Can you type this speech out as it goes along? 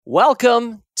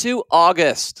Welcome to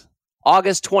August.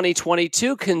 August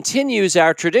 2022 continues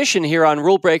our tradition here on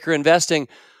Rule Breaker Investing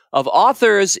of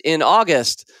authors in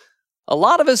August. A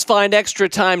lot of us find extra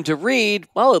time to read,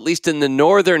 well, at least in the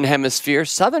Northern Hemisphere,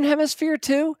 Southern Hemisphere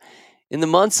too, in the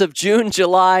months of June,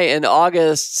 July, and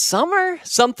August. Summer?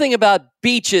 Something about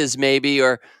beaches maybe,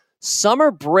 or summer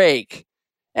break.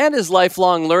 And as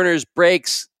lifelong learners,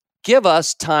 breaks give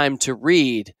us time to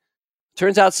read.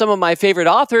 Turns out some of my favorite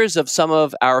authors of some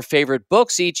of our favorite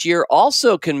books each year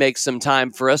also can make some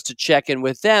time for us to check in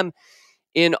with them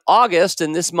in August,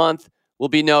 and this month will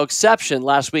be no exception.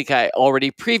 Last week, I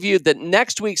already previewed that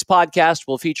next week's podcast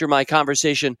will feature my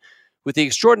conversation with the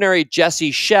extraordinary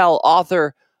Jesse Schell,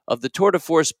 author of the tour de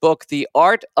force book, The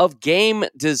Art of Game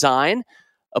Design,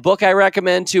 a book I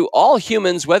recommend to all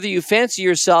humans, whether you fancy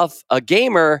yourself a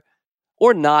gamer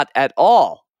or not at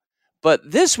all.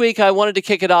 But this week, I wanted to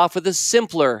kick it off with a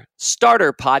simpler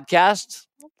starter podcast.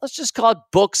 Let's just call it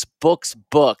Books, Books,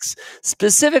 Books.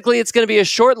 Specifically, it's going to be a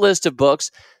short list of books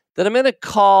that I'm going to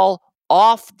call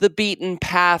Off the Beaten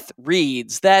Path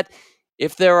Reads, that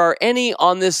if there are any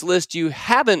on this list you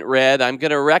haven't read, I'm going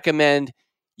to recommend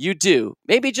you do.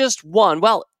 Maybe just one,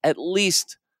 well, at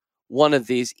least one of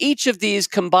these. Each of these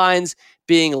combines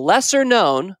being lesser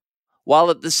known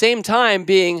while at the same time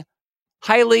being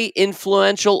highly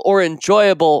influential or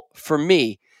enjoyable for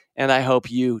me, and I hope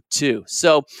you too.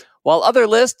 So while other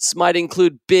lists might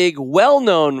include big,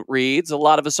 well-known reads, a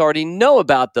lot of us already know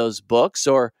about those books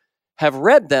or have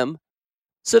read them.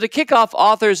 So to kick off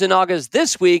Authors in August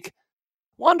this week,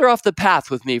 wander off the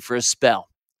path with me for a spell,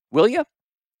 will you?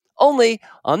 Only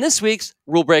on this week's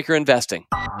Rule Breaker Investing.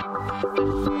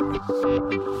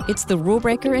 It's the Rule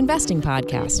Breaker Investing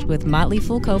Podcast with Motley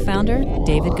Fool co-founder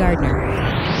David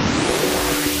Gardner.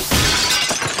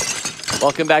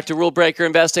 Welcome back to Rule Breaker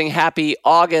Investing. Happy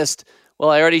August.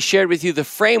 Well, I already shared with you the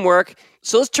framework,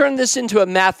 so let's turn this into a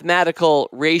mathematical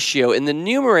ratio. In the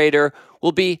numerator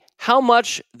will be how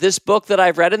much this book that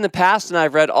I've read in the past, and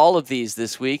I've read all of these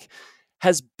this week,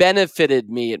 has benefited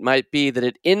me. It might be that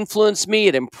it influenced me,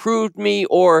 it improved me,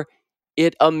 or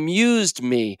it amused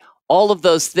me. All of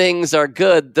those things are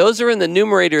good. Those are in the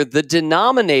numerator. The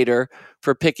denominator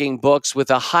for picking books with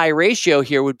a high ratio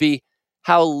here would be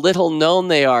how little known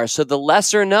they are. So the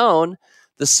lesser known,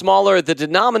 the smaller the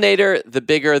denominator, the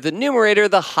bigger the numerator,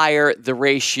 the higher the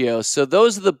ratio. So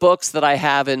those are the books that I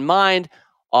have in mind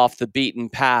off the beaten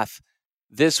path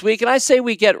this week. And I say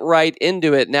we get right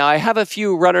into it. Now, I have a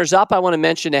few runners up I want to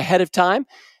mention ahead of time,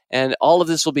 and all of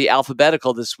this will be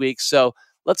alphabetical this week. So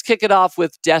let's kick it off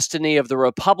with Destiny of the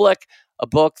Republic, a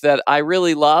book that I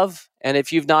really love. And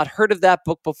if you've not heard of that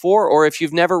book before, or if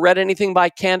you've never read anything by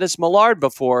Candice Millard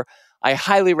before, I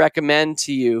highly recommend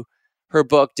to you her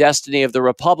book, Destiny of the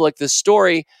Republic, the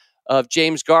story of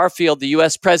James Garfield, the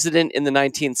U.S. president in the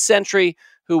 19th century,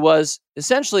 who was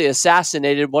essentially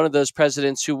assassinated, one of those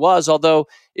presidents who was, although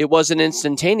it wasn't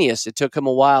instantaneous. It took him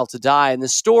a while to die. And the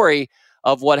story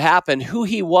of what happened, who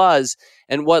he was,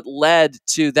 and what led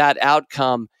to that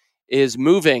outcome is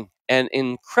moving and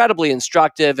incredibly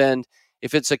instructive. And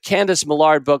if it's a Candice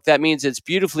Millard book, that means it's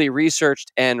beautifully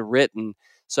researched and written.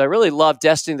 So I really love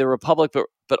Destiny of the Republic,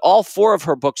 but all four of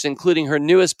her books, including her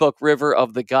newest book, River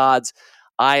of the Gods,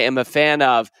 I am a fan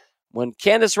of. When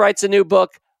Candice writes a new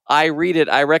book, I read it.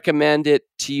 I recommend it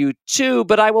to you too,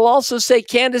 but I will also say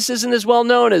Candice isn't as well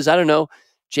known as, I don't know,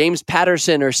 James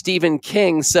Patterson or Stephen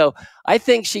King. So I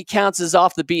think she counts as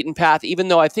off the beaten path, even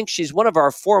though I think she's one of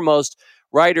our foremost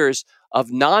writers of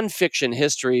nonfiction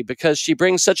history because she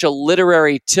brings such a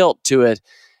literary tilt to it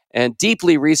and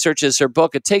deeply researches her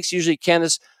book. It takes usually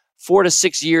Candice 4 to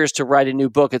 6 years to write a new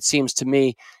book, it seems to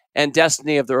me, and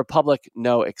Destiny of the Republic,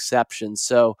 no exception.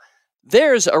 So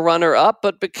there's a runner-up,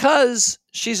 but because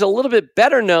she's a little bit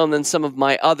better known than some of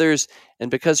my others, and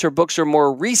because her books are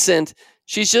more recent,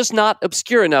 she's just not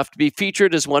obscure enough to be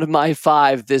featured as one of my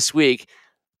 5 this week.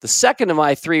 The second of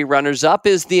my 3 runners-up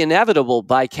is The Inevitable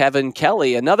by Kevin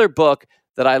Kelly, another book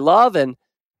that I love, and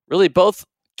really both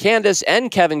Candice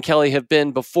and Kevin Kelly have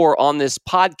been before on this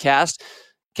podcast.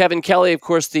 Kevin Kelly, of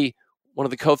course, one of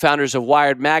the co-founders of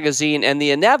Wired Magazine, and The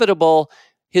Inevitable,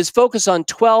 his focus on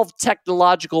 12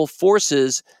 technological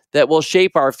forces that will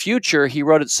shape our future. He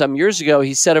wrote it some years ago.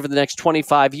 He said over the next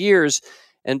 25 years.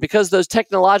 And because those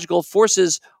technological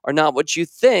forces are not what you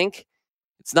think,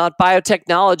 it's not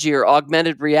biotechnology or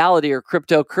augmented reality or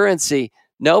cryptocurrency.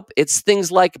 Nope, it's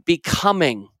things like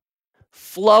becoming,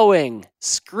 flowing,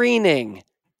 screening,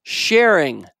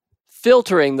 sharing,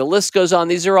 filtering. The list goes on.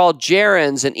 These are all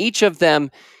gerunds, and each of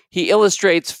them he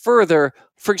illustrates further.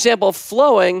 For example,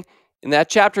 flowing, in that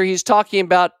chapter, he's talking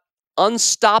about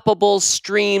unstoppable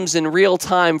streams in real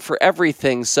time for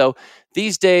everything. So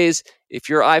these days, if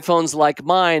your iPhone's like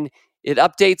mine, it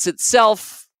updates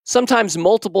itself sometimes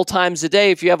multiple times a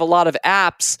day. If you have a lot of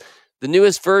apps, the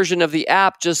newest version of the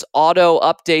app just auto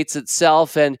updates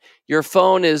itself, and your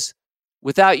phone is,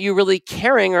 without you really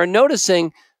caring or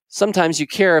noticing, sometimes you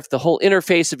care if the whole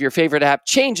interface of your favorite app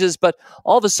changes, but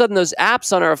all of a sudden those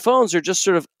apps on our phones are just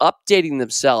sort of updating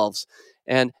themselves.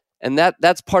 And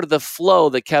that's part of the flow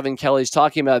that Kevin Kelly's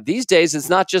talking about. These days, it's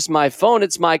not just my phone,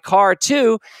 it's my car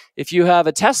too. If you have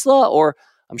a Tesla, or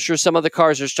I'm sure some other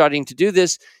cars are starting to do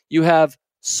this, you have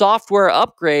software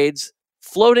upgrades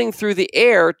floating through the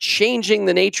air, changing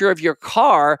the nature of your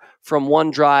car from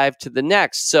one drive to the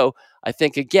next. So I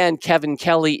think, again, Kevin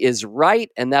Kelly is right,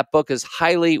 and that book is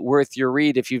highly worth your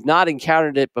read if you've not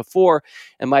encountered it before.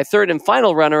 And my third and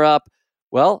final runner-up,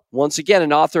 well, once again,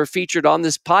 an author featured on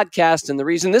this podcast, and the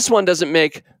reason this one doesn't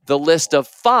make the list of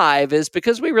 5 is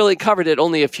because we really covered it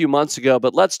only a few months ago.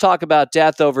 But let's talk about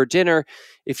Death Over Dinner.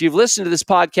 If you've listened to this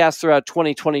podcast throughout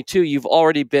 2022, you've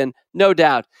already been, no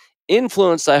doubt,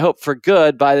 influenced, I hope for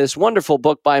good, by this wonderful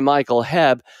book by Michael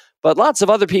Hebb. But lots of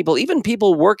other people, even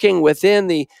people working within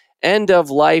the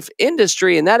end-of-life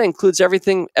industry, and that includes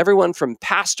everyone from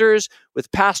pastors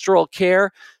with pastoral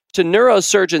care to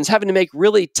neurosurgeons having to make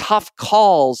really tough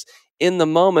calls in the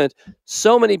moment.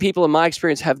 So many people, in my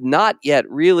experience, have not yet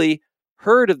really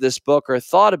heard of this book or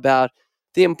thought about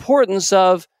the importance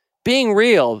of being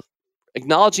real,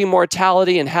 acknowledging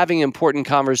mortality, and having important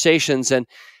conversations. And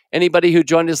anybody who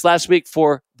joined us last week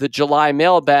for the July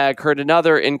mailbag heard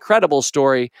another incredible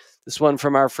story, this one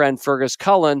from our friend Fergus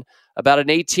Cullen, about an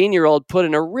 18-year-old put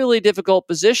in a really difficult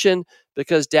position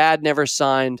because dad never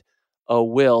signed a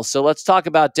will. So let's talk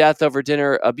about Death Over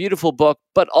Dinner, a beautiful book,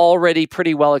 but already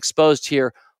pretty well exposed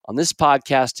here on this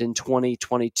podcast in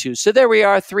 2022. So there we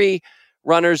are, 3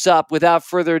 runners up. Without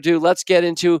further ado, let's get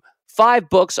into 5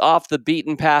 books off the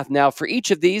beaten path. Now, for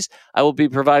each of these, I will be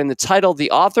providing the title,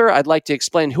 the author. I'd like to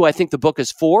explain who I think the book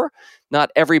is for.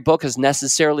 Not every book is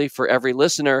necessarily for every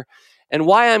listener, and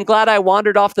why I'm glad I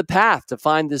wandered off the path to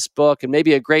find this book, and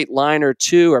maybe a great line or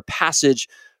two or passage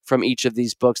from each of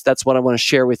these books. That's what I want to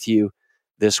share with you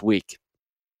this week.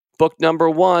 Book number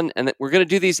 1, and we're going to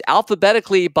do these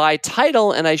alphabetically by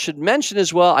title, and I should mention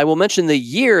as well, I will mention the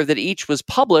year that each was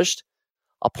published.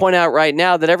 I'll point out right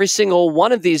now that every single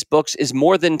one of these books is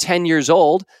more than 10 years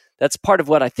old. That's part of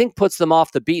what I think puts them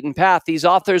off the beaten path. These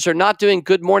authors are not doing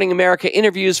Good Morning America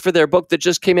interviews for their book that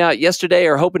just came out yesterday,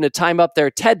 or hoping to time up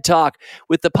their TED Talk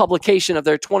with the publication of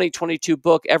their 2022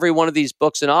 book. Every one of these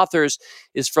books and authors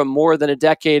is from more than a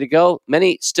decade ago.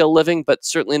 Many still living, but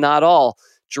certainly not all.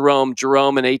 Jerome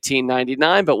in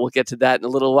 1899, but we'll get to that in a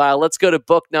little while. Let's go to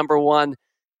book number 1.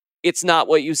 It's Not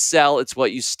What You Sell, It's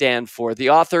What You Stand For. The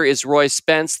author is Roy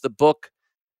Spence. The book,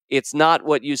 It's Not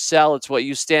What You Sell, It's What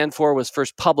You Stand For, was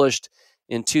first published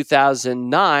in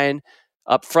 2009.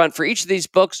 Up front for each of these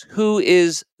books, who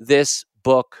is this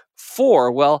book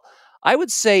for? Well, I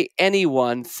would say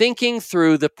anyone thinking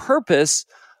through the purpose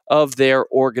of their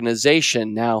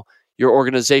organization. Now, your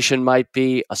organization might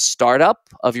be a startup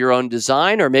of your own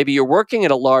design, or maybe you're working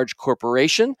at a large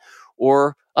corporation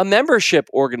or a membership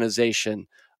organization,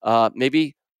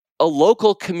 maybe a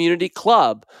local community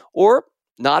club, or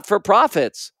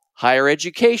not-for-profits, higher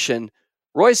education.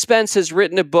 Roy Spence has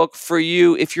written a book for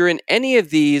you if you're in any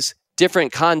of these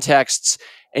different contexts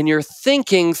and you're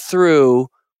thinking through,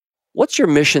 what's your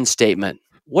mission statement?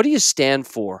 What do you stand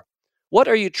for? What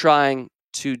are you trying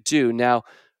to do? Now,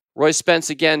 Roy Spence,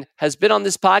 again, has been on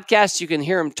this podcast. You can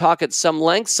hear him talk at some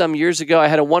length. Some years ago, I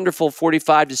had a wonderful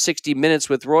 45 to 60 minutes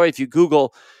with Roy. If you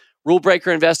Google Rule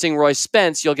Breaker Investing Roy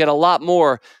Spence, you'll get a lot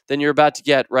more than you're about to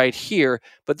get right here.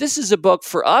 But this is a book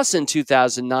for us in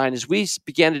 2009 as we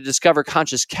began to discover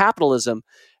conscious capitalism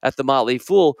at the Motley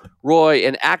Fool. Roy,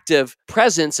 an active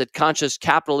presence at conscious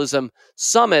capitalism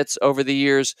summits over the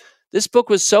years. This book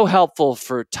was so helpful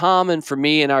for Tom and for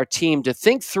me and our team to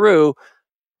think through,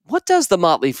 what does the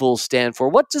Motley Fool stand for?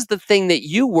 What does the thing that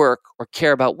you work or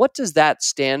care about, what does that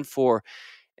stand for?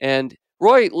 And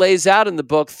Roy lays out in the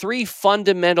book 3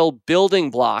 fundamental building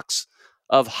blocks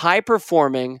of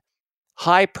high-performing,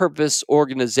 high-purpose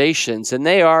organizations. And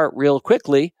they are, real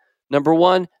quickly, number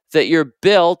 1, that you're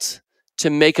built to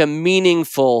make a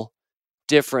meaningful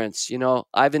difference. You know,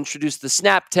 I've introduced the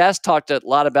SNAP test, talked a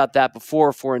lot about that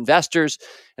before for investors,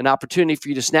 an opportunity for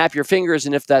you to snap your fingers.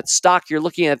 And if that stock you're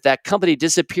looking at, that company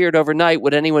disappeared overnight,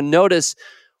 would anyone notice?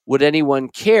 Would anyone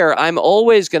care? I'm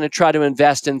always going to try to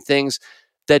invest in things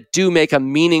that do make a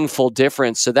meaningful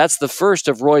difference. So that's the first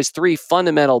of Roy's 3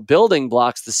 fundamental building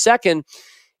blocks. The second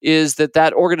is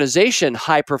that organization,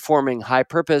 high performing, high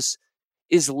purpose,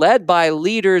 is led by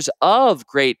leaders of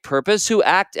great purpose who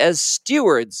act as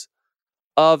stewards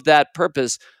of that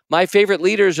purpose. My favorite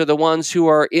leaders are the ones who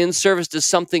are in service to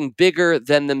something bigger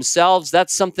than themselves.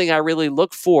 That's something I really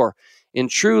look for in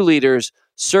true leaders,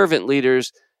 servant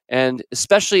leaders, and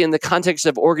especially in the context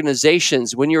of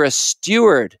organizations, when you're a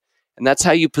steward, and that's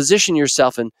how you position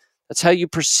yourself, and that's how you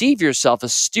perceive yourself, a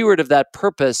steward of that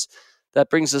purpose. That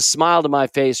brings a smile to my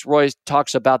face. Roy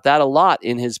talks about that a lot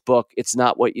in his book, It's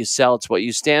Not What You Sell, It's What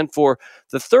You Stand For.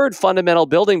 The third fundamental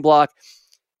building block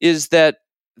is that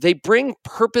they bring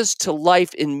purpose to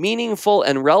life in meaningful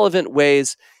and relevant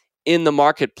ways in the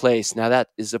marketplace. Now, that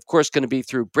is, of course, going to be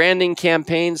through branding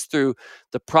campaigns, through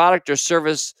the product or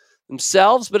service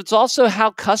themselves, but it's also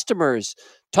how customers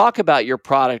talk about your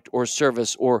product or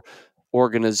service or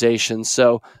organization.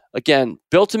 So, again,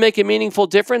 built to make a meaningful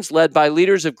difference, led by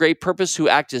leaders of great purpose who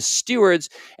act as stewards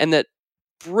and that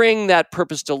bring that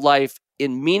purpose to life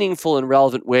in meaningful and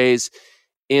relevant ways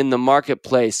in the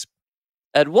marketplace.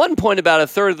 At one point, about a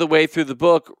third of the way through the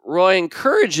book, Roy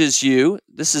encourages you,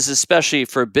 this is especially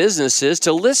for businesses,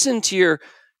 to listen to your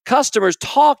customers,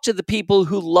 talk to the people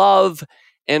who love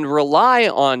and rely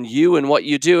on you and what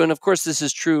you do. And of course, this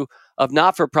is true of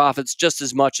not-for-profits just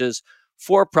as much as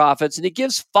for-profits. And he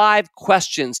gives 5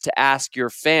 questions to ask your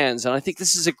fans. And I think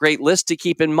this is a great list to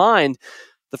keep in mind.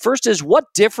 The first is, what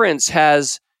difference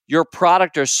has your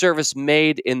product or service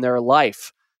made in their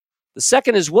life? The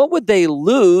second is, what would they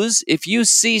lose if you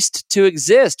ceased to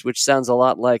exist? Which sounds a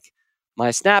lot like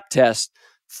my SNAP test.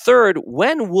 Third,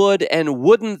 when would and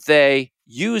wouldn't they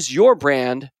use your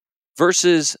brand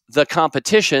versus the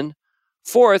competition?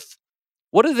 Fourth,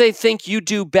 what do they think you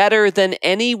do better than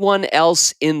anyone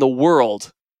else in the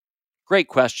world? Great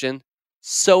question.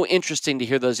 So interesting to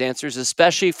hear those answers,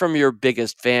 especially from your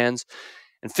biggest fans.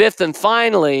 And fifth and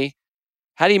finally,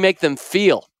 how do you make them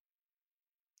feel?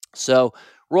 So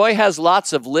Roy has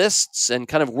lots of lists and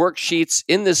kind of worksheets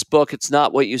in this book. It's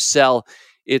not what you sell,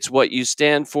 it's what you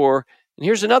stand for. And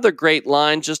here's another great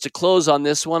line just to close on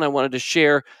this one I wanted to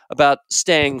share about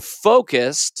staying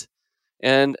focused.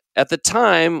 And at the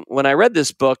time when I read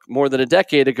this book more than a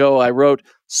decade ago, I wrote,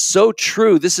 so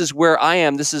true. This is where I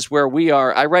am. This is where we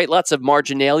are. I write lots of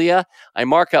marginalia. I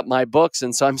mark up my books.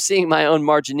 And so I'm seeing my own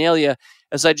marginalia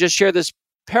as I just share this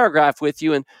paragraph with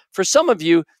you. And for some of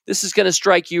you, this is going to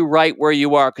strike you right where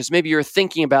you are, because maybe you're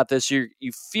thinking about this, you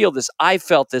feel this. I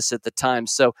felt this at the time.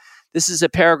 So this is a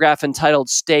paragraph entitled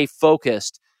Stay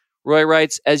Focused. Roy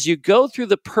writes, as you go through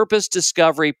the purpose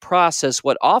discovery process,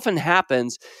 what often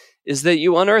happens is that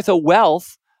you unearth a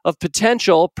wealth of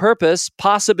potential purpose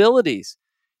possibilities.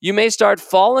 You may start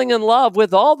falling in love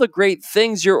with all the great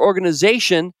things your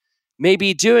organization may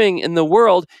be doing in the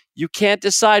world. You can't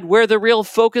decide where the real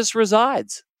focus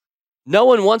resides. No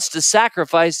one wants to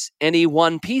sacrifice any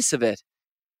one piece of it.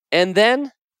 And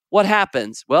then what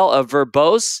happens? Well, a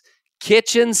verbose,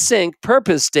 kitchen sink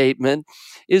purpose statement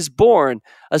is born,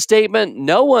 a statement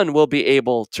no one will be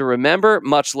able to remember,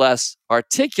 much less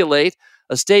articulate,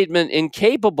 a statement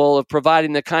incapable of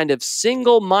providing the kind of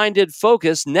single-minded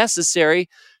focus necessary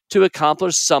to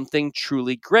accomplish something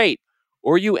truly great.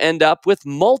 Or you end up with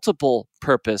multiple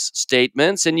purpose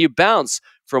statements and you bounce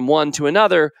from one to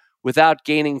another without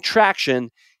gaining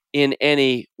traction in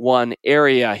any one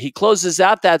area. He closes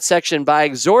out that section by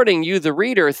exhorting you, the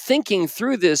reader, thinking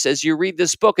through this as you read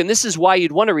this book. And this is why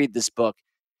you'd want to read this book.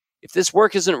 If this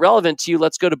work isn't relevant to you,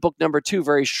 let's go to book number 2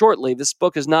 very shortly. This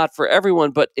book is not for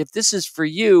everyone, but if this is for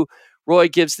you, Roy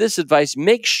gives this advice: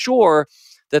 make sure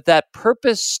that that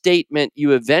purpose statement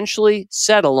you eventually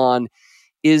settle on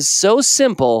is so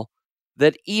simple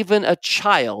that even a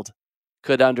child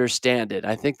could understand it.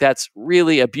 I think that's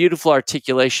really a beautiful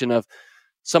articulation of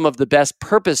some of the best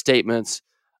purpose statements,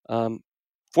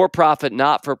 for-profit,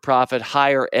 not-for-profit,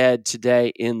 higher ed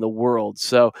today in the world.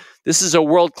 So this is a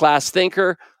world-class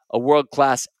thinker, a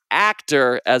world-class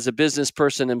actor as a business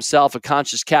person himself, a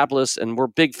conscious capitalist, and we're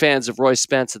big fans of Roy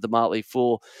Spence at The Motley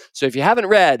Fool. So if you haven't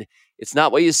read It's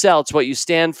Not What You Sell, It's What You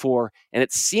Stand For, and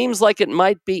it seems like it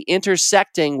might be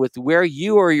intersecting with where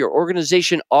you or your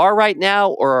organization are right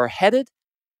now or are headed,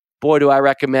 boy, do I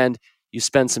recommend you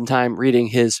spend some time reading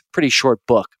his pretty short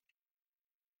book.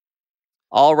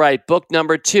 All right, book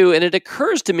number 2, and it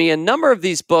occurs to me a number of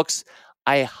these books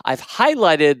I've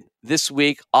highlighted this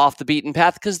week off the beaten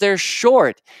path because they're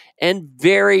short and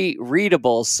very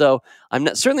readable. So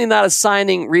I'm certainly not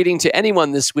assigning reading to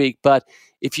anyone this week, but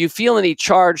if you feel any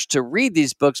charge to read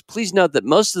these books, please note that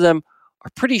most of them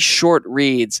are pretty short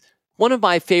reads. One of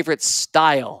my favorite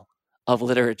style of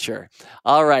literature.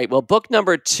 All right, well, book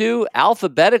number 2,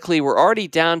 alphabetically, we're already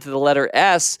down to the letter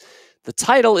S. The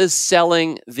title is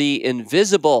Selling the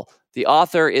Invisible. The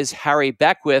author is Harry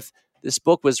Beckwith. This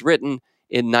book was written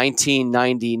in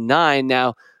 1999.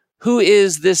 Now, who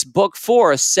is this book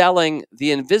for? Selling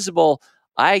the Invisible?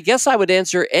 I guess I would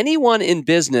answer anyone in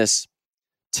business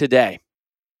today.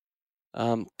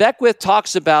 Beckwith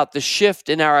talks about the shift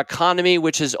in our economy,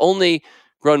 which has only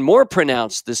grown more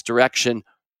pronounced this direction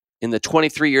in the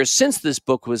 23 years since this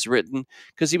book was written,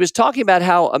 because he was talking about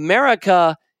how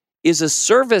America is a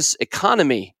service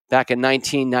economy back in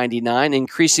 1999,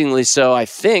 increasingly so, I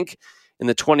think, in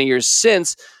the 20 years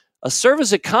since, a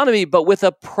service economy, but with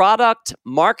a product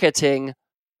marketing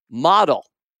model.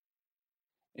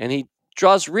 And he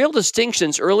draws real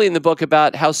distinctions early in the book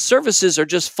about how services are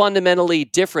just fundamentally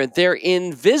different. They're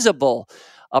invisible.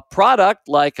 A product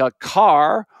like a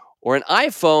car or an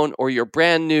iPhone or your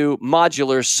brand new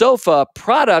modular sofa,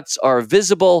 products are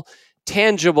visible,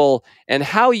 tangible, and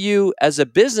how you as a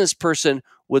business person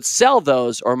would sell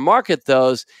those or market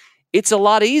those, it's a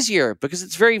lot easier because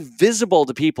it's very visible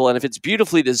to people. And if it's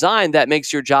beautifully designed, that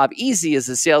makes your job easy as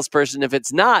a salesperson. If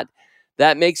it's not,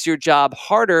 that makes your job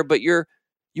harder, but you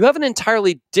have an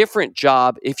entirely different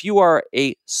job if you are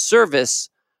a service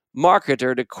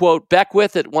marketer. To quote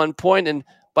Beckwith at one point, and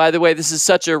by the way, this is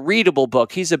such a readable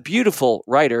book. He's a beautiful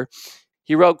writer.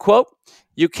 He wrote, quote,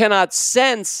 "You cannot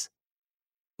sense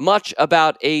much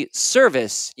about a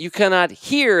service. You cannot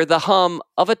hear the hum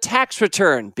of a tax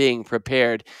return being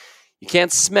prepared. You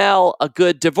can't smell a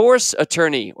good divorce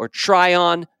attorney or try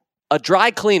on a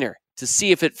dry cleaner to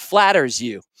see if it flatters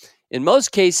you. In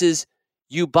most cases,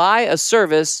 you buy a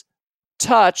service,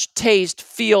 touch, taste,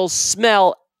 feel,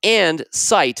 smell, and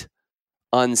sight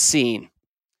unseen."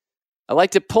 I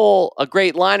like to pull a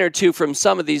great line or two from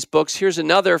some of these books. Here's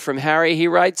another from Harry. He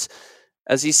writes,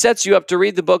 as he sets you up to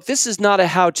read the book, "This is not a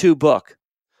how-to book,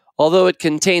 although it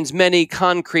contains many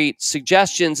concrete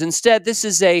suggestions. Instead, this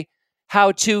is a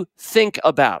how to think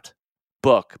about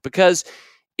book, because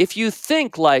if you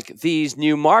think like these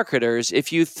new marketers,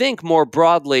 if you think more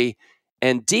broadly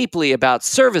and deeply about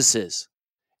services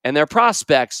and their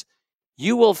prospects,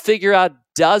 you will figure out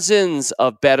dozens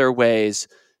of better ways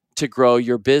to grow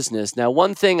your business." Now,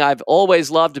 one thing I've always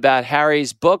loved about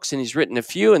Harry's books, and he's written a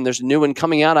few, and there's a new one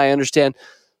coming out, I understand,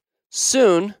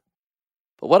 soon.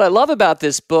 But what I love about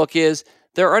this book is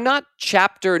there are not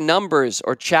chapter numbers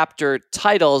or chapter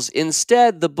titles.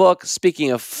 Instead, the book,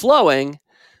 speaking of flowing,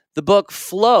 the book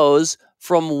flows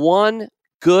from one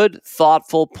good,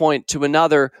 thoughtful point to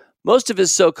another. Most of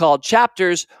his so-called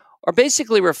chapters are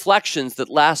basically reflections that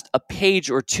last a page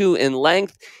or two in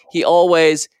length. He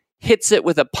always hits it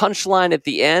with a punchline at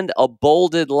the end, a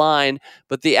bolded line.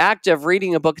 But the act of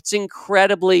reading a book, it's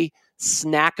incredibly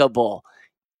snackable.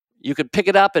 You could pick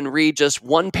it up and read just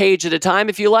one page at a time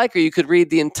if you like, or you could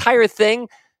read the entire thing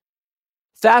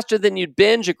faster than you'd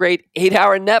binge a great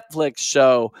 8-hour Netflix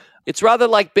show. It's rather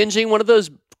like binging one of those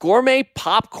gourmet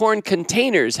popcorn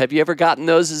containers. Have you ever gotten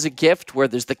those as a gift, where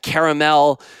there's the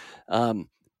caramel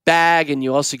bag and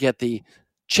you also get the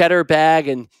cheddar bag,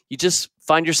 and you just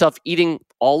find yourself eating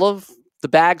all of the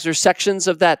bags or sections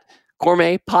of that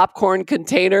gourmet popcorn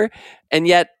container, and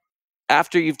yet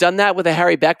after you've done that with a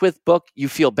Harry Beckwith book, you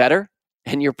feel better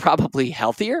and you're probably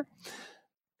healthier?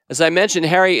 As I mentioned,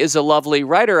 Harry is a lovely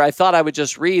writer. I thought I would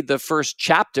just read the first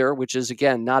chapter, which is,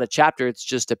 again, not a chapter, it's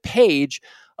just a page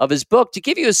of his book, to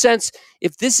give you a sense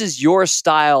if this is your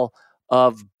style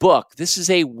of book. This is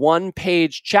a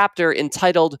one-page chapter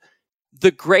entitled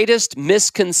 "The Greatest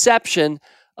Misconception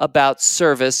About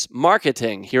Service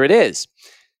Marketing." Here it is.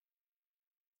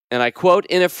 And I quote,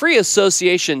 "In a free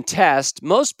association test,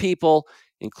 most people,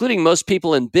 including most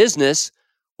people in business,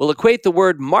 will equate the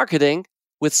word marketing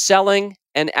with selling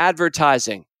and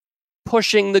advertising,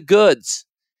 pushing the goods.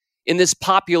 In this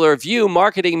popular view,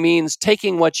 marketing means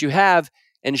taking what you have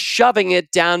and shoving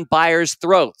it down buyers'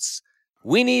 throats.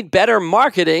 We need better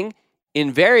marketing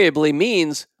invariably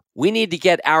means we need to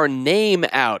get our name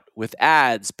out with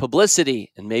ads,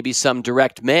 publicity, and maybe some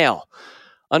direct mail.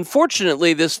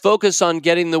 Unfortunately, this focus on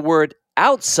getting the word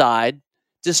outside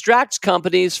distracts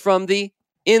companies from the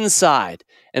inside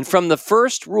and from the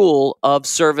first rule of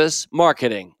service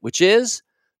marketing, which is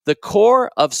the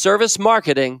core of service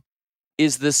marketing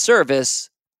is the service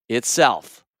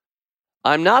itself."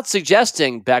 I'm not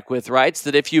suggesting, Beckwith writes,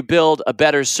 that if you build a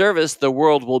better service, the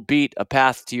world will beat a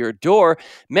path to your door.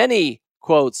 Many,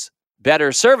 quotes,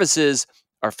 better services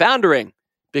are foundering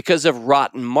because of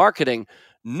rotten marketing.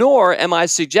 Nor am I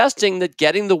suggesting that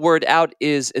getting the word out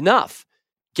is enough.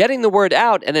 Getting the word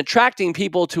out and attracting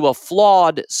people to a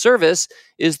flawed service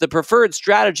is the preferred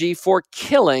strategy for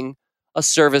killing a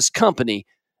service company.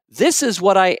 This is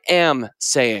what I am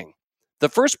saying. The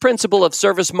first principle of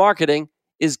service marketing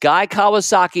is Guy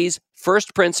Kawasaki's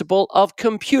first principle of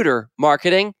computer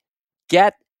marketing: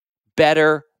 get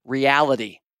better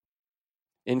reality.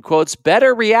 In quotes,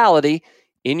 better reality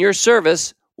in your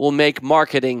service will make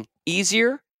marketing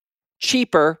easier,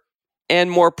 cheaper, and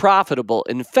more profitable.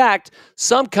 In fact,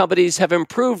 some companies have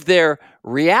improved their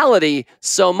reality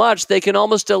so much they can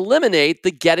almost eliminate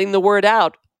the getting the word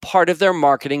out part of their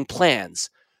marketing plans.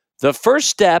 The first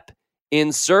step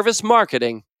in service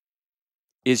marketing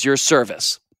is your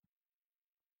service.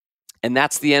 And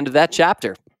that's the end of that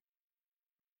chapter.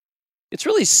 It's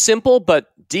really simple but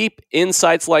deep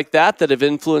insights like that have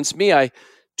influenced me. I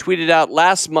tweeted out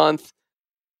last month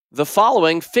the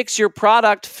following: fix your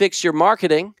product, fix your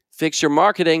marketing, fix your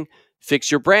marketing,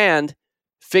 fix your brand,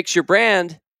 fix your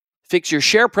brand, fix your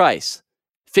share price,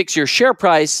 fix your share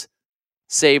price,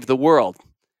 save the world.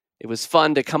 It was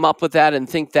fun to come up with that and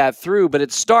think that through, but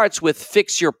it starts with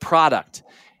fix your product.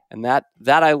 And that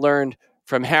I learned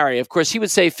from Harry. Of course, he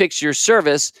would say fix your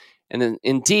service. And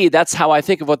indeed, that's how I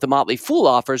think of what the Motley Fool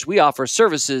offers. We offer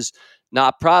services,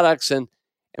 not products. And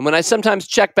when I sometimes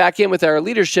check back in with our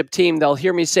leadership team, they'll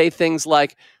hear me say things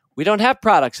like, we don't have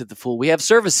products at the Fool, we have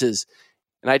services.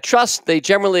 And I trust they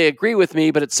generally agree with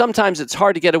me, but sometimes it's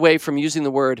hard to get away from using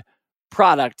the word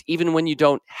product, even when you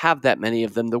don't have that many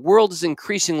of them. The world is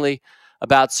increasingly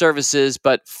about services,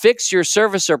 but fix your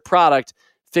service or product,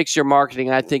 fix your marketing,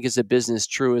 I think, is a business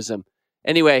truism.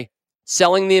 Anyway,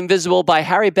 Selling the Invisible by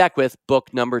Harry Beckwith,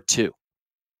 book number 2.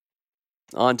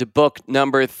 On to book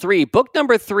number 3. Book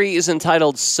number 3 is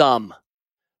entitled Sum,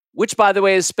 which, by the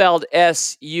way, is spelled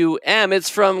S-U-M. It's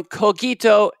from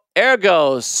Cogito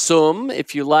Ergo Sum,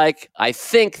 if you like. I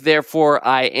think, therefore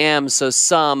I am, so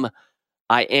sum,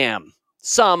 I am.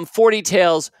 Sum, 40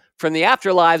 Tales from the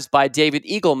Afterlives by David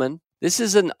Eagleman. This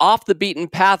is an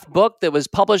off-the-beaten-path book that was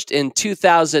published in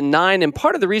 2009, and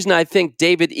part of the reason I think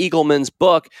David Eagleman's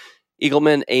book,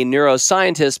 Eagleman, a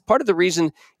neuroscientist, part of the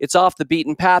reason it's off the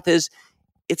beaten path is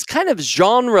it's kind of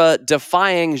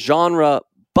genre-defying,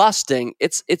 genre-busting.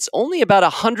 It's only about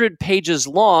 100 pages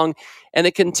long, and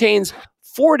it contains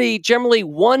 40, generally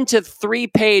 1 to 3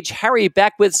 page Harry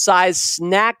Beckwith-sized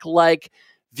snack-like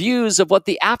views of what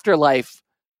the afterlife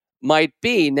might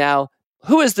be. Now,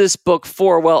 who is this book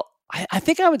for? Well, I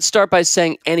think I would start by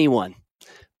saying anyone,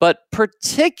 but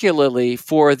particularly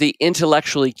for the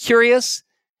intellectually curious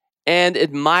and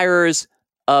admirers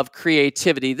of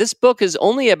creativity. This book is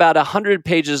only about 100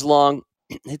 pages long.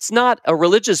 It's not a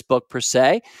religious book per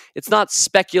se. It's not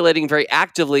speculating very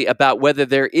actively about whether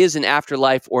there is an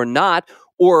afterlife or not,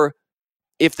 or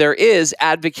if there is,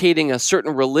 advocating a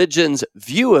certain religion's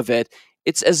view of it.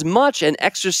 It's as much an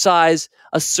exercise,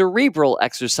 a cerebral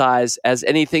exercise, as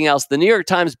anything else. The New York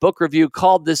Times Book Review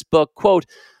called this book, quote,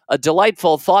 a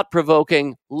delightful,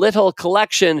 thought-provoking little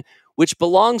collection which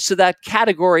belongs to that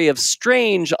category of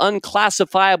strange,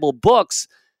 unclassifiable books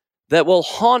that will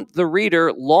haunt the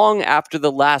reader long after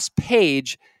the last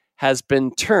page has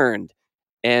been turned.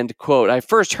 End quote. I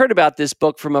first heard about this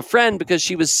book from a friend because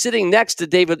she was sitting next to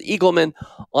David Eagleman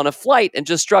on a flight and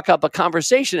just struck up a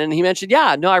conversation. And he mentioned,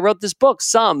 I wrote this book,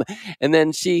 Some. And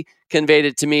then she conveyed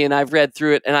it to me, and I've read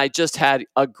through it, and I just had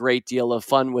a great deal of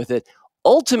fun with it.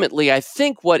 Ultimately, I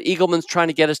think what Eagleman's trying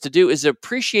to get us to do is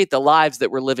appreciate the lives that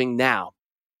we're living now.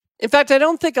 In fact, I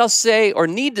don't think I'll say or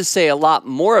need to say a lot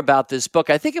more about this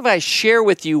book. I think if I share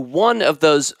with you one of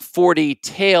those 40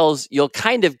 tales, you'll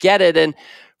kind of get it. And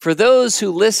for those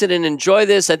who listen and enjoy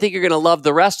this, I think you're going to love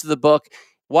the rest of the book.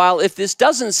 While if this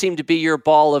doesn't seem to be your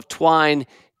ball of twine,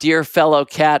 dear fellow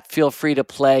cat, feel free to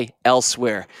play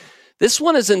elsewhere. This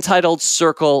one is entitled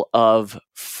Circle of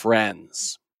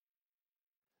Friends.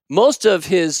 Most of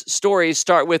his stories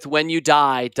start with when you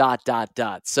die, ...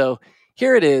 So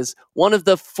here it is, one of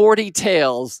the 40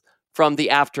 tales from the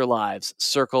Afterlives,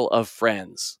 Circle of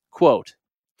Friends. Quote,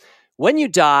 when you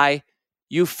die,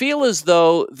 you feel as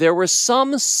though there was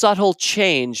some subtle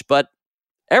change, but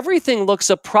everything looks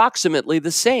approximately the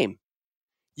same.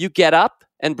 You get up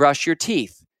and brush your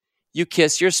teeth. You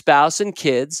kiss your spouse and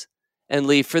kids and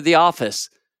leave for the office.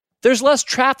 There's less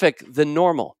traffic than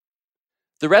normal.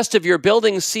 The rest of your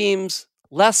building seems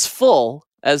less full,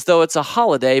 as though it's a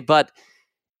holiday, but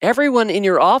everyone in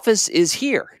your office is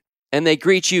here, and they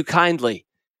greet you kindly.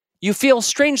 You feel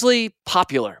strangely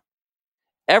popular.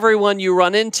 Everyone you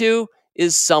run into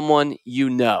is someone you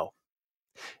know.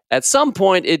 At some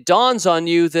point, it dawns on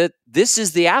you that this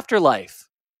is the afterlife.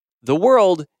 The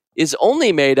world is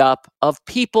only made up of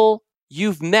people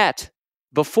you've met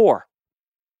before.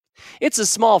 It's a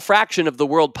small fraction of the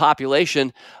world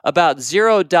population, about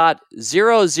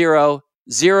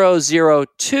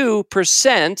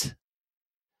 0.00002%,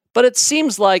 but it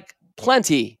seems like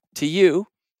plenty to you.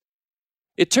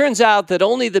 It turns out that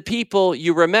only the people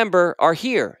you remember are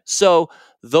here. So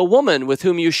the woman with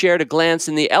whom you shared a glance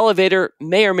in the elevator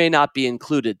may or may not be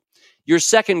included. Your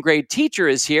second grade teacher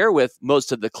is here with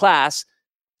most of the class.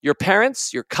 Your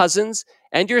parents, your cousins,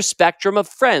 and your spectrum of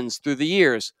friends through the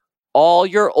years. All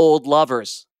your old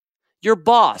lovers. Your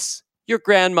boss, your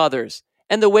grandmothers,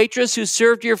 and the waitress who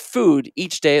served your food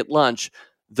each day at lunch.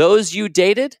 Those you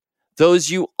dated,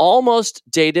 those you almost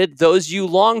dated, those you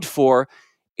longed for.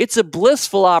 It's a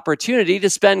blissful opportunity to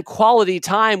spend quality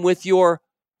time with your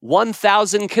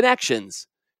 1,000 connections,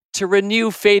 to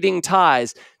renew fading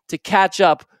ties, to catch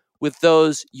up with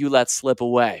those you let slip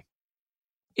away.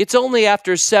 It's only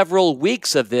after several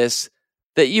weeks of this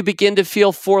that you begin to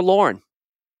feel forlorn.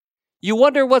 You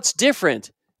wonder what's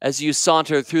different as you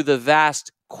saunter through the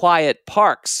vast, quiet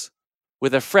parks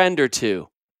with a friend or two.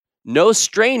 No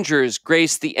strangers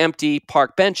grace the empty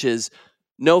park benches.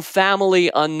 No family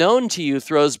unknown to you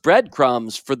throws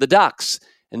breadcrumbs for the ducks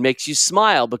and makes you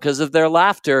smile because of their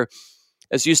laughter.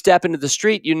 As you step into the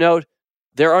street, you note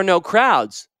there are no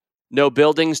crowds, no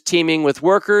buildings teeming with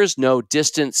workers, no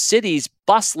distant cities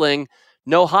bustling,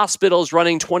 no hospitals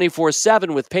running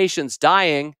 24/7 with patients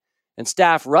dying and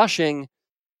staff rushing,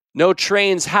 no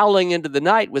trains howling into the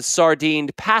night with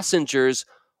sardined passengers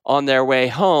on their way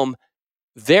home.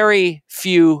 Very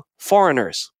few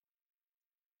foreigners.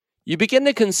 You begin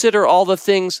to consider all the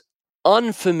things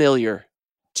unfamiliar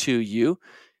to you.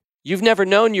 You've never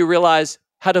known, you realize,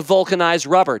 how to vulcanize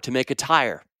rubber to make a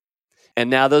tire.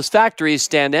 And now those factories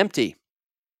stand empty.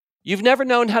 You've never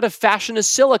known how to fashion a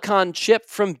silicon chip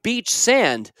from beach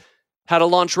sand, how to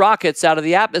launch rockets out of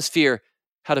the atmosphere,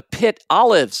 how to pit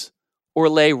olives or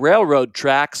lay railroad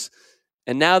tracks.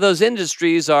 And now those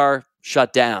industries are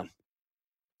shut down.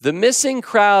 The missing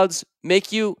crowds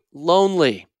make you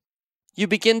lonely. You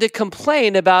begin to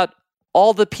complain about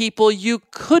all the people you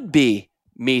could be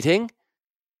meeting,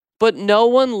 but no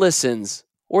one listens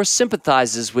or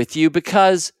sympathizes with you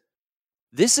because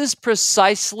this is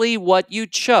precisely what you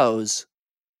chose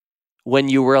when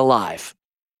you were alive.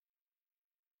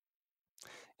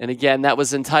 And again, that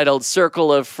was entitled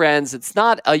Circle of Friends. It's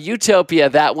not a utopia,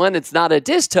 that one. It's not a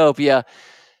dystopia.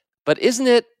 But isn't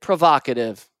it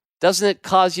provocative? Doesn't it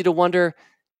cause you to wonder,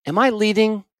 am I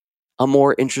leading a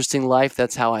more interesting life?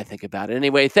 That's how I think about it.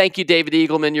 Anyway, thank you, David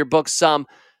Eagleman. Your book, Some,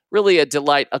 really a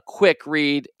delight, a quick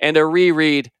read and a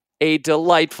reread, a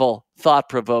delightful,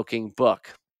 thought-provoking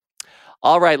book.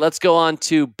 All right, let's go on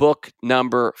to book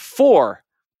number 4.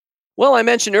 Well, I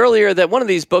mentioned earlier that one of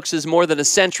these books is more than a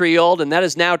century old, and that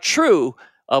is now true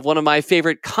of one of my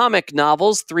favorite comic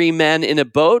novels, Three Men in a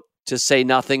Boat, to say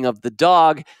nothing of The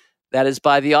Dog. That is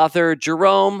by the author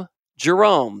Jerome.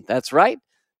 That's right.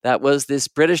 That was this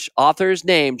British author's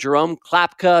name, Jerome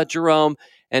Klapka Jerome,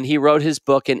 and he wrote his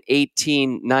book in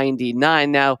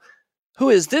 1899. Now, who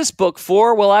is this book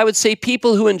for? Well, I would say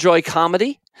people who enjoy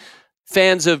comedy,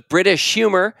 fans of British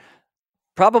humor,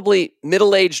 probably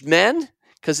middle-aged men,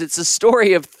 because it's a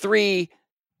story of 3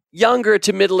 younger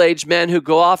to middle-aged men who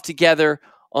go off together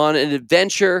on an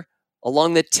adventure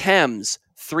along the Thames,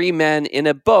 3 men in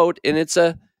a boat, and it's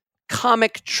a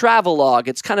comic travelogue.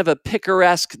 It's kind of a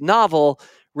picaresque novel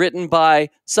written by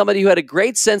somebody who had a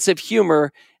great sense of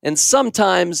humor and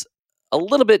sometimes a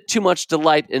little bit too much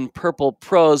delight in purple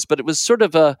prose, but it was sort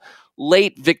of a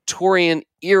late Victorian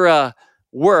era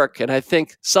work, and I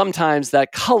think sometimes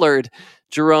that colored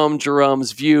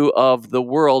Jerome's view of the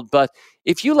world. But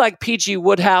if you like P.G.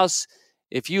 Wodehouse,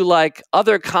 if you like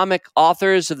other comic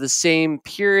authors of the same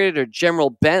period or general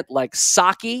bent like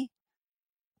Saki,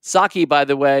 by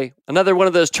the way, another one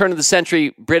of those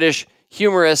turn-of-the-century British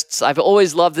humorists. I've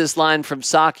always loved this line from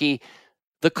Saki.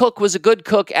 The cook was a good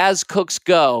cook as cooks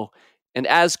go, and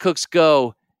as cooks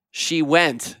go, she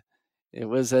went. It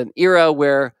was an era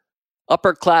where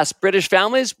upper-class British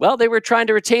families, well, they were trying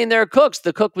to retain their cooks.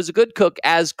 The cook was a good cook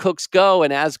as cooks go,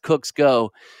 and as cooks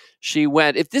go, she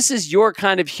went. If this is your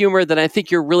kind of humor, then I think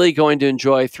you're really going to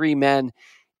enjoy Three Men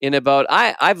in a Boat.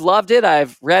 I've loved it.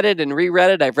 I've read it and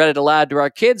reread it. I've read it aloud to our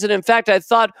kids. And in fact, I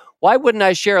thought, why wouldn't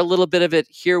I share a little bit of it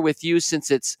here with you since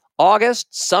it's August,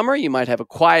 summer? You might have a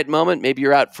quiet moment. Maybe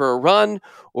you're out for a run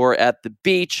or at the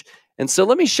beach. And so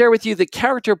let me share with you the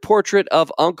character portrait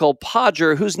of Uncle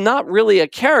Podger, who's not really a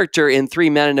character in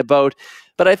Three Men in a Boat,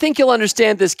 but I think you'll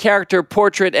understand this character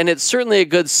portrait, and it's certainly a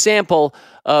good sample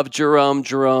of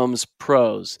Jerome's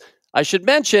prose. I should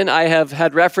mention I have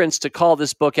had reference to call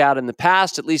this book out in the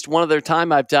past, at least one other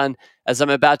time I've done, as I'm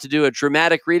about to do a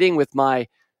dramatic reading with my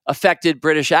affected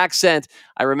British accent.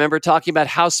 I remember talking about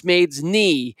Housemaid's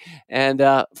Knee. And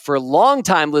for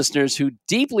longtime listeners who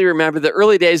deeply remember the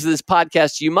early days of this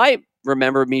podcast, you might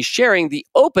remember me sharing the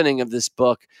opening of this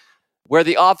book, where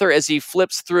the author, as he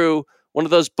flips through one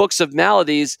of those books of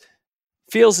maladies,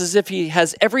 feels as if he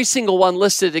has every single one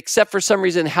listed except for some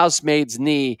reason Housemaid's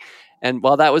Knee. And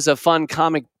while that was a fun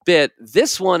comic bit,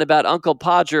 this one about Uncle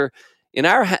Podger, in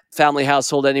our family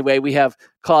household anyway, we have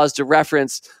cause to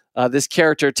reference this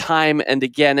character time and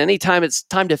again, anytime it's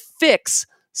time to fix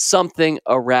something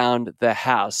around the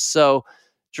house. So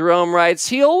Jerome writes,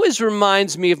 he always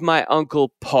reminds me of my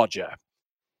Uncle Podger.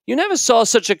 You never saw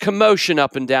such a commotion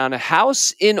up and down a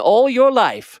house in all your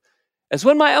life as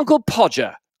when my Uncle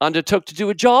Podger undertook to do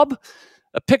a job.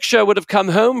 A picture would have come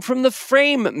home from the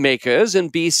frame makers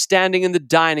and be standing in the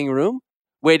dining room,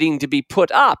 waiting to be put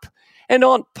up. And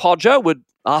Aunt Podger would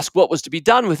ask what was to be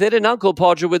done with it, and Uncle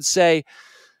Podger would say,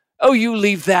 "Oh, you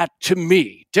leave that to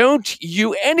me. Don't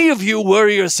you, any of you,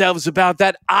 worry yourselves about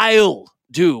that. I'll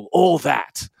do all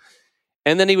that."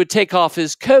 And then he would take off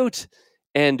his coat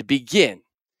and begin.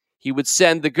 He would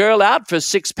send the girl out for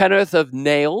 6 penn'orth of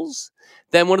nails,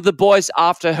 then one of the boys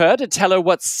after her to tell her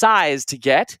what size to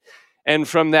get, and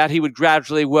from that he would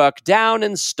gradually work down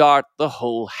and start the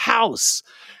whole house.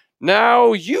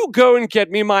 "Now you go and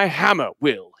get me my hammer,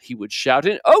 Will," he would shout.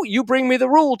 "And oh, you bring me the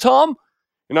rule, Tom,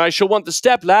 and I shall want the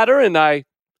step ladder, and I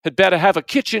had better have a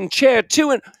kitchen chair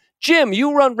too, and Jim,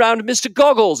 you run round to Mr.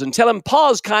 Goggles and tell him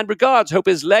Pa's kind regards, hope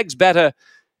his leg's better,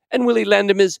 and will he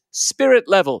lend him his spirit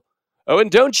level? Oh,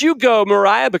 and don't you go,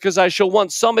 Mariah, because I shall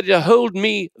want somebody to hold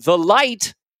me the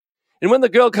light. And when the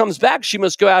girl comes back, she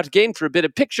must go out again for a bit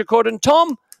of picture cord. And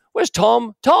Tom, where's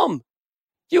Tom? Tom,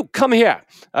 you come here.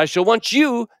 I shall want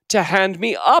you to hand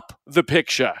me up the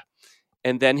picture."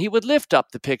 And then he would lift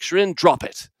up the picture and drop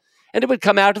it, and it would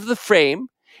come out of the frame,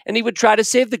 and he would try to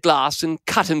save the glass and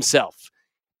cut himself.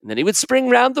 And then he would spring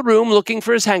round the room looking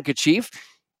for his handkerchief.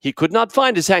 He could not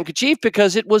find his handkerchief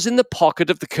because it was in the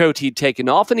pocket of the coat he'd taken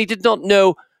off, and he did not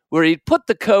know where he'd put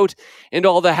the coat, and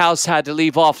all the house had to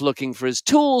leave off looking for his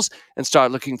tools and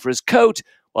start looking for his coat,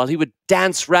 while he would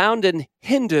dance round and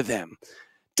hinder them.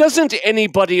 "Doesn't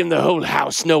anybody in the whole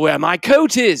house know where my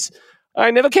coat is? I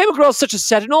never came across such a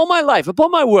set in all my life, upon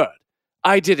my word.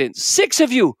 I didn't. 6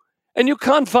 of you, and you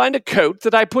can't find a coat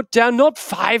that I put down not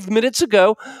 5 minutes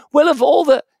ago. Well, of all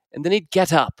the—" And then he'd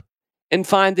get up and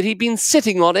find that he'd been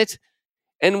sitting on it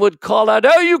and would call out,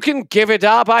 "Oh, you can give it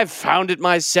up. I've found it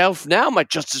myself now. Might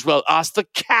just as well ask the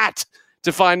cat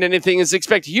to find anything as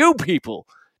expect you people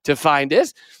to find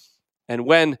it." And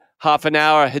when half an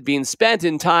hour had been spent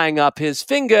in tying up his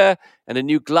finger, and a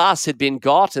new glass had been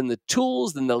got, and the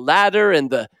tools, and the ladder, and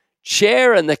the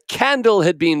chair, and the candle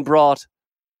had been brought,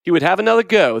 he would have another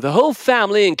go, the whole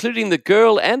family, including the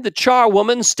girl and the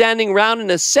charwoman, standing round in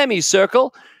a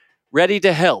semicircle, ready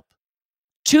to help.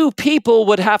 2 people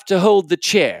would have to hold the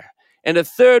chair, and a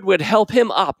third would help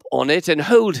him up on it and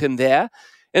hold him there,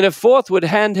 and a fourth would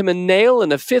hand him a nail,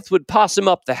 and a fifth would pass him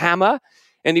up the hammer,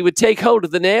 and he would take hold of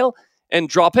the nail and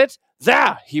drop it.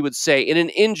 "There," he would say in an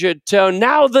injured tone,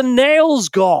 "now the nail's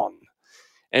gone."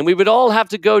 And we would all have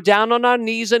to go down on our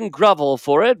knees and grovel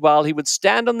for it, while he would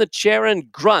stand on the chair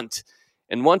and grunt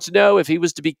and want to know if he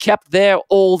was to be kept there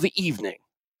all the evening.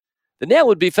 The nail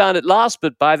would be found at last,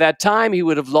 but by that time he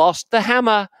would have lost the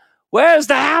hammer. "Where's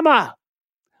the hammer?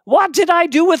 What did I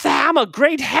do with the hammer?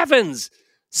 Great heavens!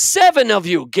 7 of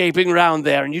you gaping round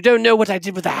there, and you don't know what I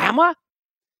did with the hammer?"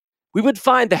 We would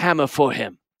find the hammer for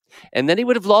him, and then he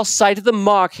would have lost sight of the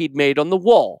mark he'd made on the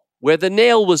wall, where the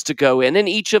nail was to go in, and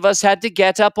each of us had to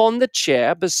get up on the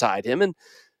chair beside him and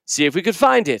see if we could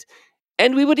find it.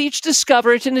 And we would each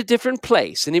discover it in a different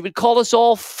place, and he would call us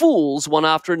all fools one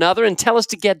after another and tell us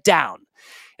to get down.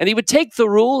 And he would take the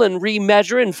rule and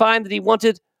remeasure and find that he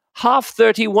wanted half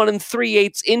 31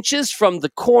 3/8 inches from the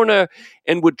corner,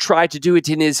 and would try to do it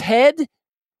in his head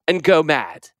and go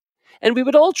mad. And we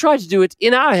would all try to do it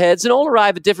in our heads and all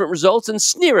arrive at different results and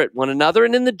sneer at one another,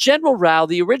 and in the general row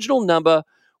the original number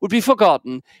would be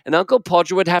forgotten, and Uncle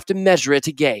Podger would have to measure it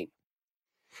again.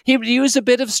 He would use a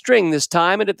bit of string this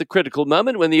time, and at the critical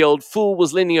moment, when the old fool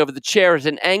was leaning over the chair at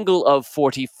an angle of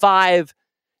 45,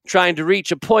 trying to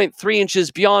reach a point 3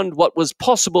 inches beyond what was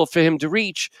possible for him to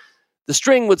reach, the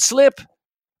string would slip,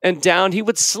 and down he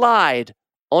would slide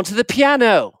onto the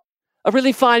piano, a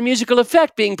really fine musical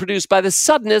effect being produced by the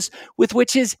suddenness with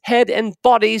which his head and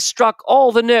body struck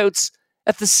all the notes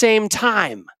at the same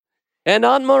time. And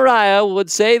Aunt Mariah would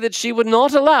say that she would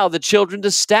not allow the children to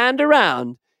stand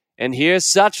around and hear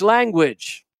such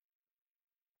language.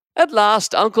 At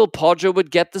last, Uncle Podger would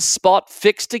get the spot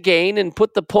fixed again and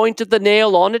put the point of the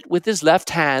nail on it with his left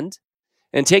hand,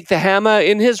 and take the hammer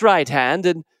in his right hand,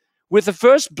 and with the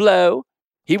first blow,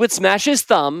 he would smash his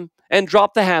thumb and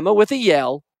drop the hammer with a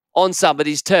yell, on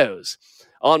somebody's toes.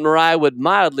 Aunt Mariah would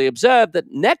mildly observe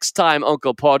that next time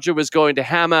Uncle Podger was going to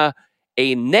hammer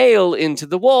a nail into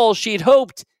the wall, she'd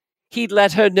hoped he'd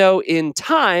let her know in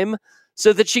time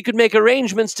so that she could make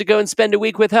arrangements to go and spend a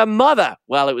week with her mother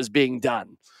while it was being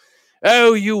done.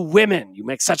 "Oh, you women, you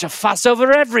make such a fuss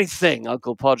over everything,"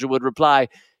 Uncle Podger would reply,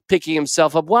 picking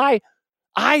himself up. "Why,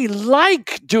 I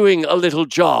like doing a little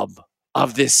job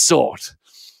of this sort."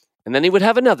 And then he would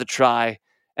have another try,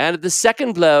 and at the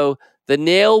second blow, the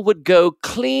nail would go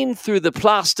clean through the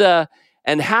plaster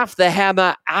and half the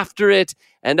hammer after it,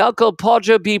 and Uncle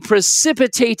Podger be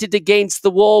precipitated against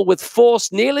the wall with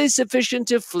force nearly sufficient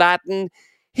to flatten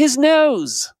his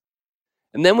nose.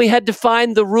 And then we had to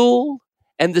find the rule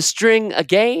and the string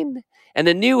again, and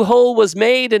a new hole was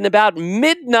made, and about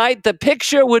midnight the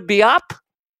picture would be up.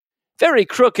 Very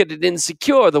crooked and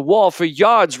insecure, the wall for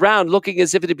yards round, looking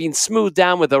as if it had been smoothed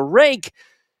down with a rake,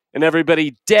 and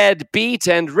everybody dead, beat,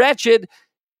 and wretched,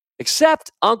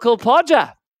 except Uncle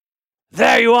Podger.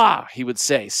 "There you are," he would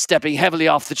say, stepping heavily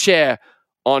off the chair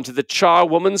onto the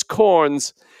charwoman's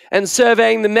corns, and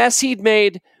surveying the mess he'd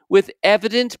made with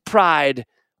evident pride.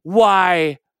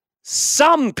 "Why,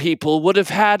 some people would have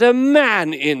had a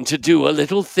man in to do a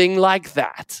little thing like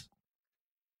that."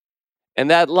 And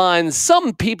that line,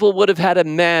 "some people would have had a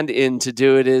man in to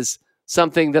do it," is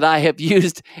something that I have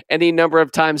used any number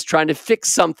of times trying to fix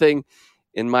something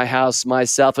in my house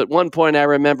myself. At one point, I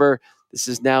remember, this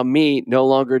is now me, no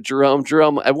longer Jerome.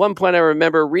 At one point, I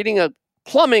remember reading a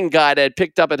plumbing guide I had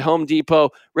picked up at Home Depot,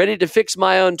 ready to fix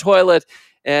my own toilet,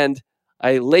 and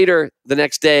I later, the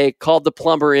next day, called the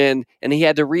plumber in, and he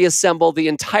had to reassemble the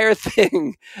entire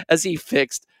thing as he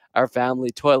fixed our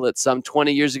family toilet some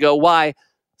 20 years ago. Why?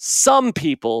 Some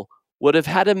people would have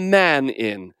had a man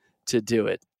in to do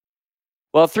it.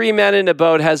 Well, Three Men in a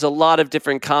Boat has a lot of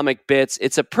different comic bits.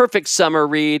 It's a perfect summer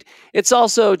read. It's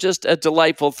also just a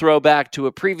delightful throwback to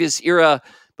a previous era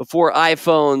before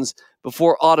iPhones,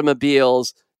 before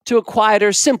automobiles, to a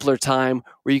quieter, simpler time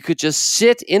where you could just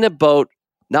sit in a boat,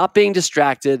 not being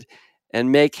distracted, and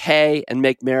make hay and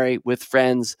make merry with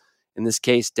friends, in this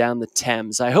case, down the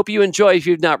Thames. I hope you enjoy, if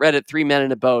you've not read it, Three Men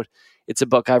in a Boat. It's a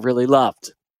book I've really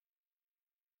loved.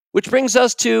 Which brings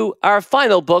us to our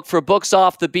final book for Books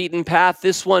Off the Beaten Path.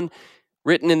 This one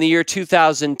written in the year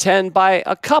 2010 by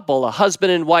a couple, a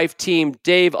husband and wife team,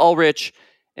 Dave Ulrich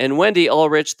and Wendy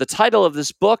Ulrich. The title of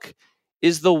this book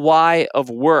is The Why of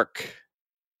Work.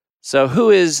 So who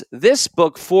is this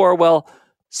book for? Well,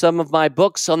 some of my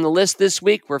books on the list this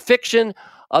week were fiction.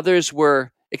 Others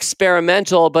were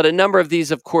experimental, but a number of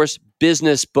these, of course,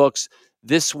 business books.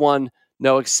 This one,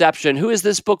 no exception. Who is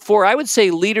this book for? I would say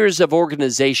leaders of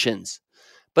organizations,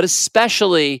 but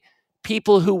especially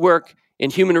people who work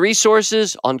in human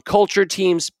resources, on culture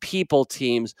teams, people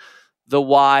teams. The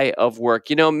Why of Work.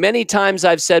 You know, many times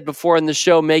I've said before in the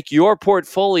show, make your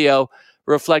portfolio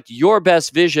reflect your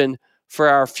best vision for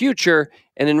our future.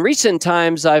 And in recent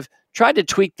times, I've tried to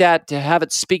tweak that to have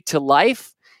it speak to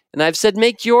life. And I've said,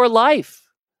 make your life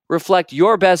reflect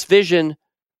your best vision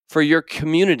for your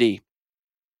community.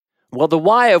 Well, The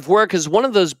Why of Work is one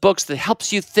of those books that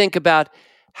helps you think about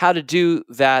how to do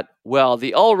that well.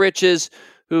 The Ulriches,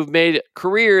 who've made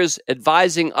careers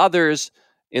advising others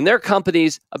in their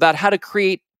companies about how to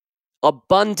create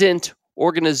abundant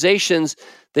organizations,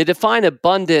 they define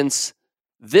abundance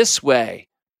this way.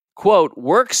 Quote,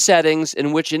 work settings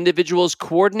in which individuals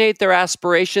coordinate their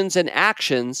aspirations and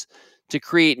actions to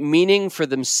create meaning for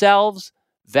themselves,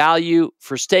 value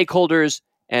for stakeholders,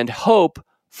 and hope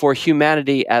for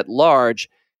humanity at large,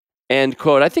 end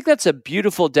quote. I think that's a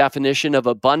beautiful definition of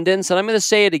abundance, and I'm going to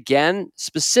say it again,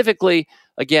 specifically,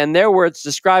 again, their words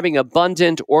describing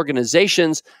abundant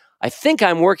organizations. I think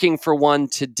I'm working for one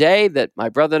today that my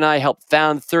brother and I helped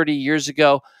found 30 years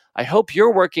ago. I hope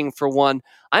you're working for one.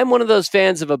 I'm one of those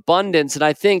fans of abundance, and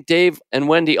I think Dave and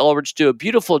Wendy Ulrich do a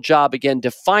beautiful job, again,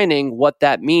 defining what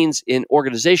that means in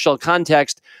organizational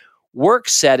context. Work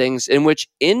settings in which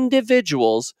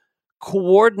individuals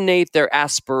coordinate their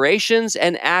aspirations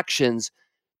and actions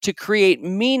to create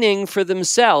meaning for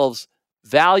themselves,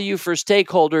 value for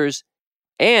stakeholders,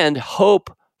 and hope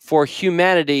for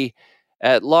humanity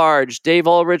at large. Dave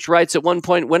Ulrich writes at one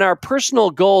point, when our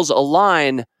personal goals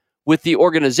align with the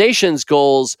organization's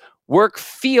goals, work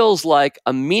feels like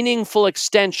a meaningful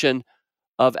extension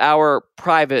of our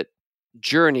private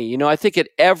journey. You know, I think at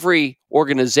every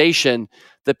organization,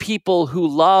 the people who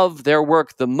love their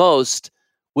work the most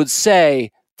would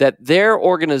say that their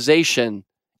organization,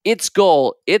 its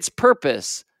goal, its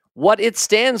purpose, what it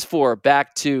stands for,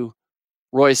 back to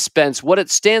Roy Spence, what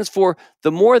it stands for,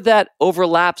 the more that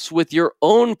overlaps with your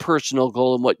own personal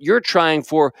goal and what you're trying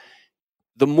for,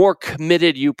 the more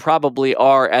committed you probably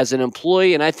are as an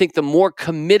employee. And I think the more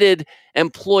committed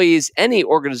employees any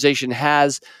organization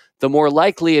has, the more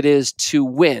likely it is to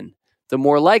win, the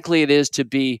more likely it is to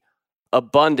be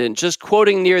abundant. Just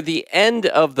quoting near the end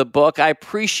of the book, I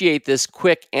appreciate this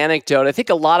quick anecdote. I think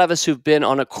a lot of us who've been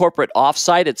on a corporate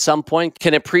offsite at some point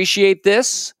can appreciate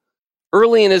this.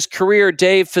 Early in his career,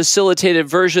 Dave facilitated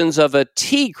versions of a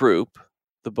tea group,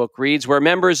 the book reads, where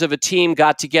members of a team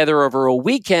got together over a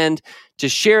weekend to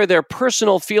share their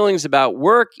personal feelings about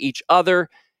work, each other,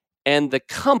 and the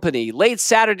company. Late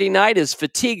Saturday night, as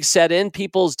fatigue set in,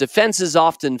 people's defenses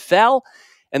often fell,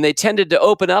 and they tended to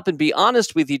open up and be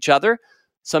honest with each other,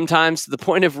 sometimes to the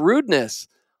point of rudeness.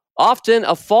 Often,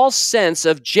 a false sense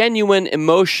of genuine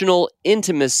emotional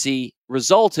intimacy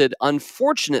resulted.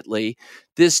 Unfortunately,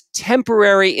 this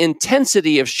temporary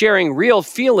intensity of sharing real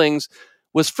feelings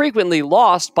was frequently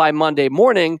lost by Monday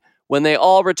morning when they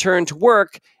all returned to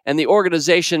work and the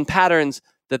organization patterns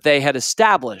that they had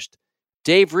established.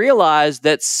 Dave realized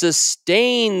that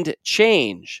sustained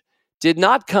change did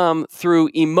not come through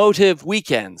emotive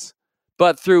weekends,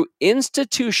 but through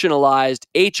institutionalized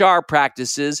HR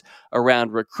practices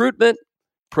around recruitment,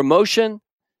 promotion,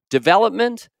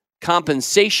 development,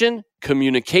 compensation,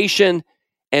 communication,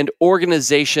 and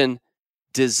organization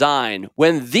design.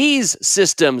 When these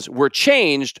systems were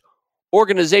changed,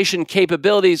 organization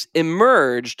capabilities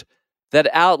emerged that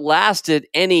outlasted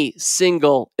any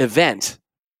single event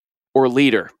or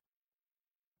leader.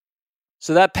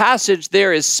 So that passage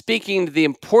there is speaking to the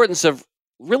importance of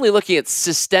really looking at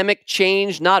systemic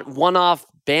change, not one-off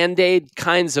Band-Aid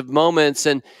kinds of moments.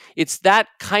 And it's that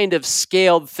kind of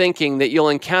scaled thinking that you'll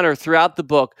encounter throughout the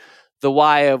book, The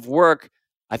Why of Work.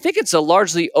 I think it's a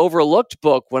largely overlooked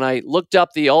book. When I looked up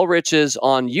the Ulriches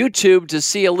on YouTube to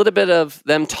see a little bit of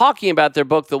them talking about their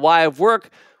book, The Why of Work,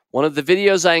 one of the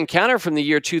videos I encountered from the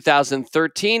year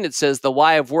 2013, it says The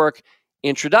Why of Work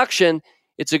Introduction.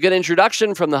 It's a good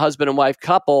introduction from the husband and wife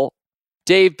couple,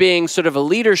 Dave being sort of a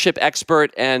leadership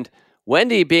expert and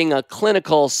Wendy being a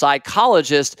clinical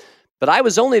psychologist. But I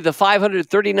was only the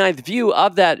 539th view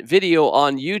of that video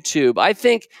on YouTube. I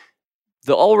think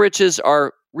the Ulriches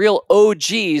are real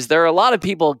OGs. There are a lot of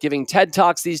people giving TED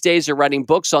Talks these days or writing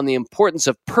books on the importance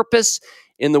of purpose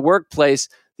in the workplace.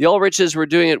 The Ulriches were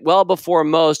doing it well before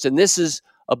most, and this is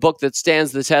a book that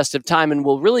stands the test of time and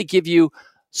will really give you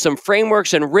some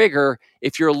frameworks and rigor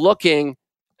if you're looking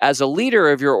as a leader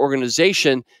of your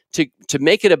organization to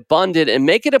make it abundant and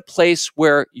make it a place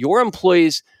where your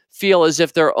employees feel as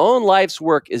if their own life's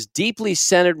work is deeply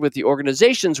centered with the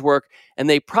organization's work, and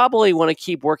they probably want to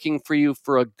keep working for you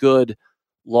for a good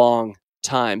long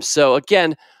time. So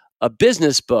again, a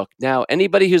business book. Now,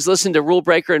 anybody who's listened to Rule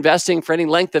Breaker Investing for any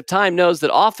length of time knows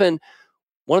that often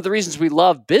one of the reasons we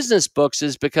love business books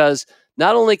is because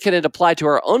not only can it apply to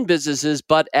our own businesses,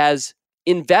 but as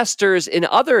investors in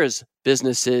others'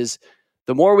 businesses,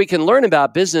 the more we can learn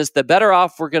about business, the better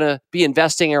off we're going to be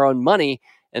investing our own money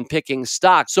and picking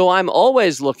stocks. So I'm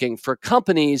always looking for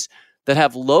companies that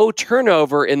have low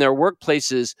turnover in their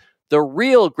workplaces, the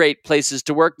real great places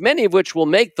to work, many of which will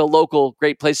make the local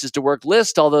great places to work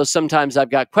list, although sometimes I've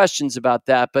got questions about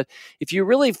that. But if you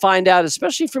really find out,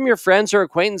 especially from your friends or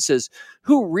acquaintances,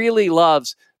 who really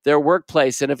loves their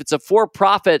workplace, and if it's a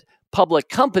for-profit public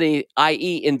company,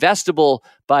 i.e. investable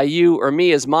by you or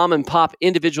me as mom and pop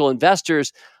individual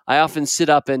investors, I often sit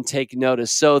up and take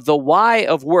notice. So The Why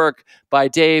of Work by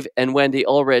Dave and Wendy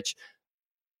Ulrich,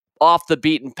 Off the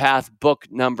Beaten Path, book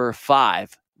number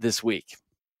 5 this week.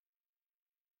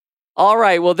 All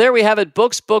right, well, there we have it.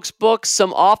 Books,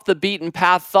 some off the beaten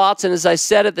path thoughts. And as I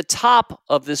said at the top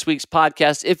of this week's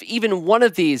podcast, if even one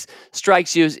of these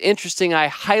strikes you as interesting, I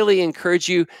highly encourage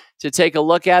you to take a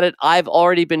look at it. I've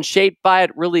already been shaped by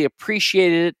it, really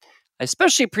appreciated it. I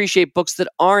especially appreciate books that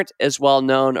aren't as well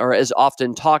known or as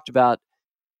often talked about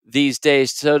these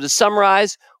days. So to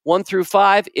summarize, 1 through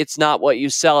 5, It's Not What You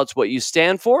Sell, It's What You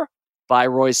Stand For by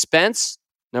Roy Spence.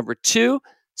 Number 2,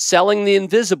 Selling the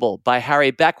Invisible by Harry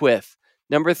Beckwith.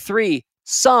 Number 3,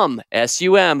 Some,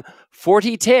 S-U-M,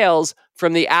 40 Tales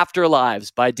from the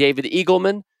Afterlives by David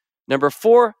Eagleman. Number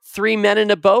 4, 3 Men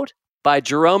in a Boat by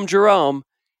Jerome.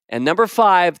 And number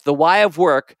 5, The Why of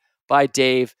Work by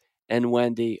Dave and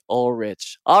Wendy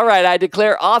Ulrich. All right, I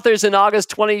declare Authors in August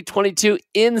 2022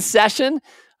 in session.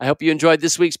 I hope you enjoyed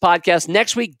this week's podcast.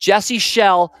 Next week, Jesse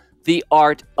Schell, The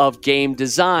Art of Game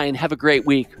Design. Have a great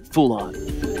week. Fool on.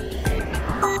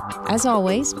 As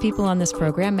always, people on this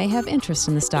program may have interest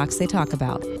in the stocks they talk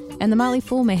about, and the Motley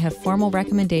Fool may have formal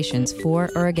recommendations for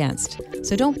or against.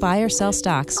 So don't buy or sell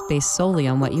stocks based solely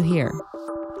on what you hear.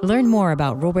 Learn more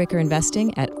about rule breaker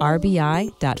investing at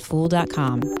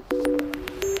rbi.fool.com.